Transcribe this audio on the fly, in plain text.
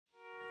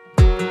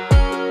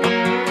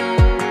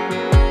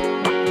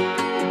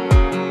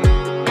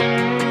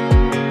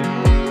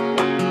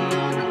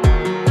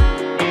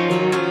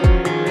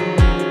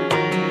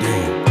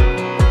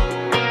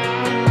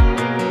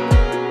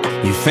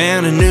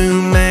Found a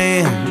new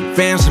man,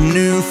 found some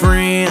new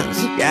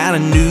friends. Got a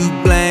new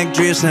black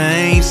dress I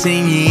ain't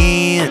seen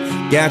you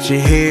in. Got your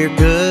hair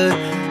cut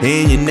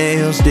and your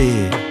nails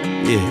did.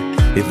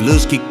 Yeah, if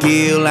looks could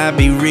kill, I'd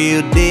be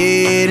real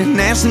dead. And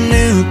that's a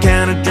new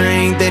kind of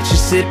drink that you're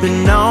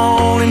sipping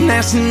on. And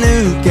that's a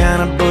new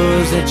kind of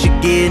buzz that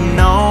you're getting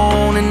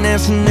on. And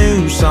that's a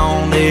new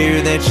song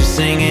there that you're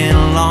singing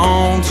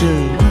along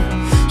to.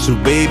 So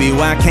baby,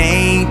 why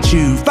can't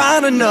you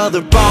find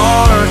another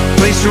bar,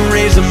 place to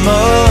raise them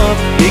up?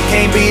 It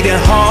can't be that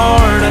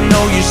hard. I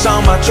know you saw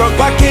my truck.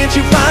 Why can't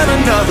you find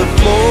another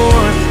floor?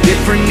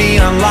 Different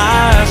neon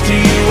lights till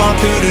you walk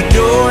through the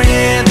door.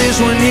 Yeah, this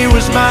one here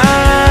was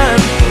mine.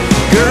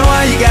 Girl,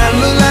 why you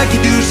gotta look like you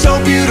do? So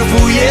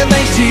beautiful. Yeah,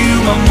 thanks to you,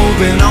 my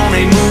moving on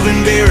ain't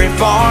moving very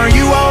far.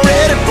 You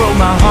already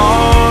broke my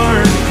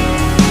heart.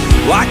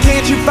 Why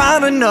can't you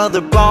find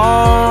another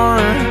bar?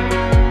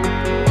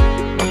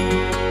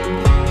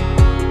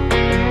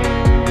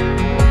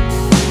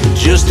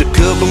 Just a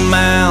couple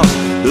miles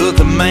up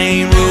the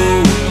main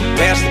road,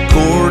 past the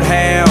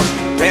courthouse,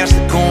 past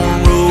the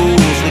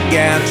cornrows. We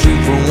got you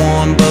for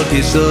 $1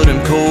 buckets of them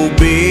cold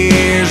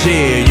beers.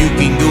 Yeah, you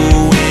can go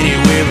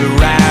anywhere but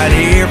right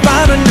here.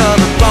 Find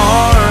another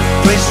bar,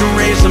 place to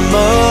raise them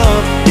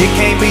up. It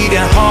can't be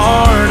that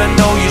hard. I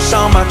know you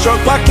saw my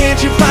truck. Why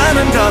can't you find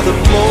another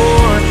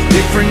floor?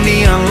 Different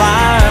neon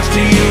lights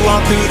till you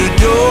walk through the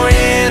door.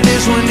 Yeah,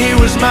 this one here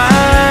was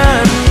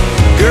mine.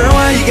 Girl,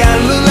 why you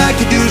gotta look like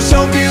you do?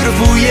 So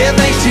beautiful, yeah,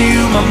 thanks to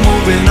you, my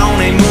moving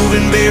on ain't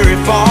moving very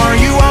far.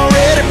 You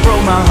already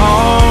broke my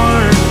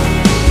heart.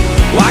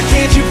 Why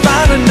can't you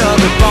find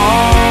another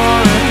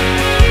bar?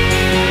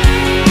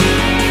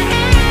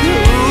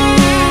 Ooh,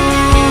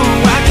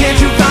 why can't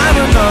you find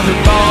another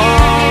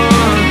bar,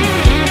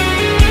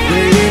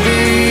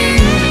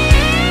 baby?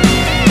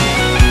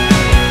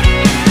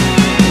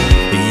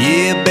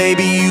 Yeah,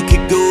 baby, you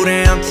could go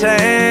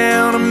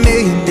downtown, a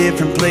million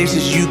different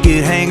places you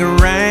could hang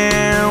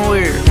around,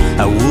 where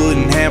I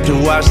wouldn't have to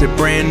watch the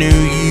brand new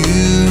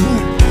you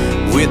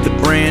with the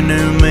brand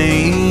new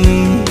me.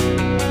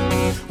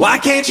 Why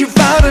can't you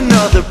find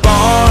another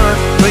bar,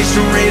 place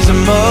to raise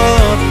them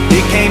up?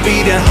 It can't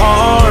be that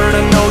hard.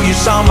 I know you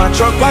saw my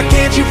truck. Why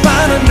can't you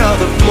find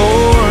another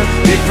floor?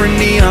 Different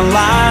neon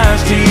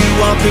lights till you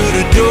walk through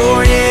the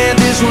door. Yeah,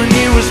 this one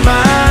here was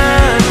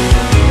mine.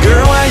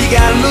 Girl, why you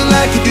gotta look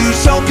like you do?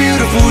 So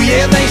beautiful,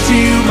 yeah, thanks to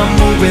you, my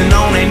moving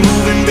on ain't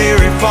moving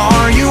very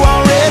far. You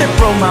already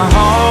broke my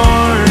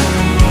heart.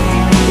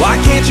 Why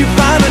can't you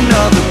find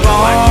another